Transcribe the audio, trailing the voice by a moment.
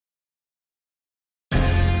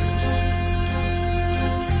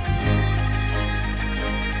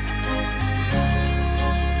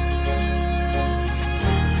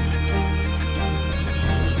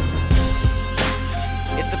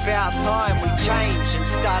about time we change and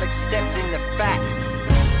start accepting the facts.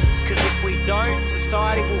 Cause if we don't,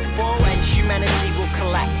 society will fall and humanity will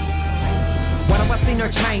collapse. Why do I see no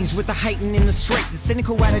change with the hating in the street? The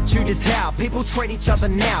cynical attitude is how people treat each other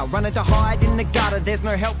now. Running to hide in the gutter, there's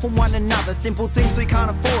no help for one another. Simple things we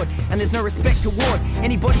can't afford, and there's no respect toward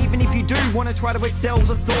anybody, even if you do want to try to excel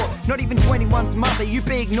the thought. Not even to anyone's mother, you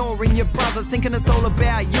be ignoring your brother, thinking it's all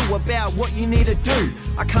about you, about what you need to do.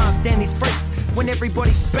 I can't stand these freaks when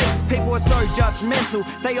everybody speaks. People are so judgmental,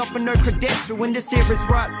 they offer no credential. When this here is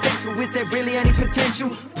right central, is there really any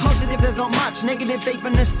potential? Positive, there's not much, negative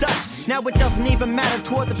even as such. Now it doesn't even matter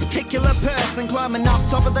toward the particular person. Climbing up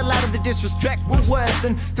top of the ladder, the disrespect will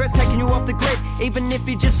worsen. Threats taking you off the grid, even if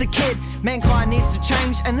you're just a kid. Mankind needs to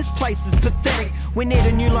change, and this place is pathetic. We need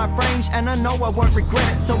a new life range, and I know I won't regret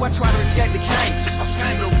it, so I try to escape the cage. I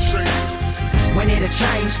see no changes. We need a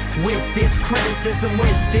change with this criticism,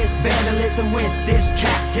 with this vandalism, with this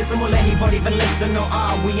captism. Will anybody even listen, or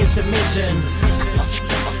are we in submission? I see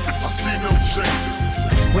no changes.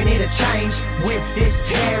 We need a change with this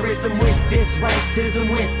terrorism, with this racism,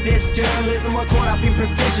 with this journalism. We're caught up in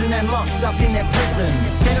precision and locked up in their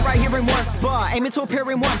prison. Standing right here in one spot, aiming to appear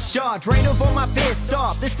in one shot. Drained of all my fear,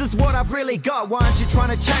 stop, this is what I've really got. Why aren't you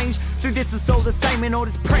trying to change? Through this it's all the same, and all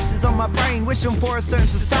this pressure's on my brain. Wishing for a certain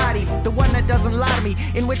society, the one that doesn't lie to me,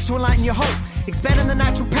 in which to enlighten your hope. Expanding the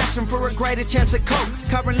natural passion for a greater chance at cope.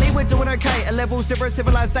 Currently we're doing okay at level 0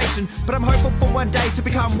 civilization, but I'm hopeful for one day to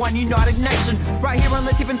become one united nation. Right here on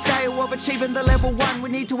the tipping scale of achieving the level 1,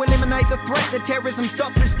 we need to eliminate the threat that terrorism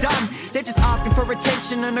stops is done. They're just asking for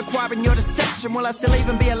attention and acquiring your deception. Will I still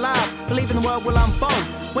even be alive? Believing the world will unfold.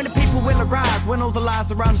 When the people will arise, when all the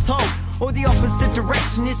lies are untold. Or the opposite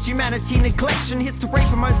direction is humanity neglection. History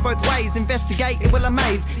promotes both ways, investigate, it will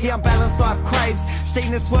amaze the unbalanced life craves,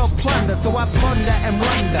 seeing this world plunder, so I ponder and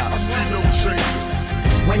wonder. I see no changes.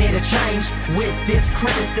 We need a change with this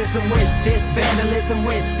criticism, with this vandalism,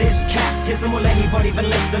 with this captism. Will anybody even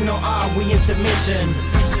listen, or are we in submission?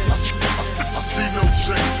 I see no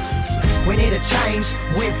changes. We need a change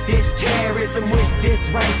with this terrorism, with this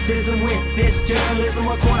racism, with this journalism.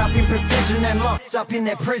 We're caught up in precision and locked up in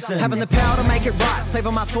their prison. Having the power to make it right,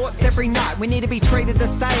 saving my thoughts every night. We need to be treated the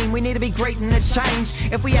same, we need to be greeting a change.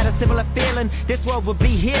 If we had a similar feeling, this world would be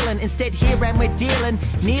healing. Instead here and we're dealing,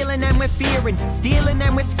 kneeling and we're fearing, stealing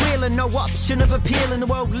and we're squealing. No option of appealing, the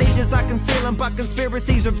world leaders are concealing, but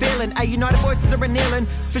conspiracies revealing. Our united voices are kneeling.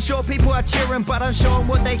 For sure people are cheering, but unsure on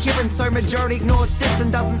what they're hearing. So majority ignores this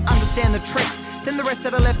and doesn't understand the tricks. Then the rest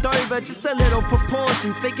that are left over, just a little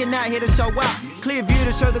proportion. Speaking out here to show up, clear view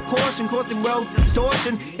to show the caution, causing world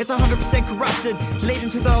distortion. It's 100% corrupted, leading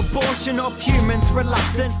to the abortion of humans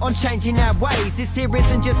reluctant on changing our ways. This here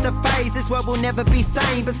isn't just a phase, this world will never be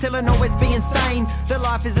sane, but still and always be insane. The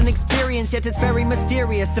life is an experience, yet it's very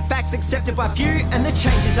mysterious. The facts accepted by few, and the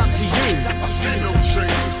change is up to you. I see no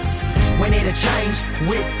changes. We need a change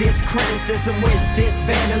with this criticism, with this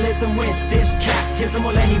vandalism, with this captism.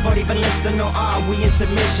 Will anybody even listen, or are we in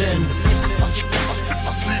submission? I see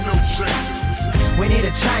no changes. We need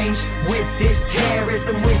a change with this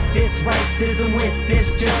terrorism, with this racism, with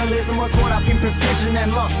this journalism. We're caught up in precision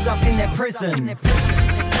and locked up in their prison.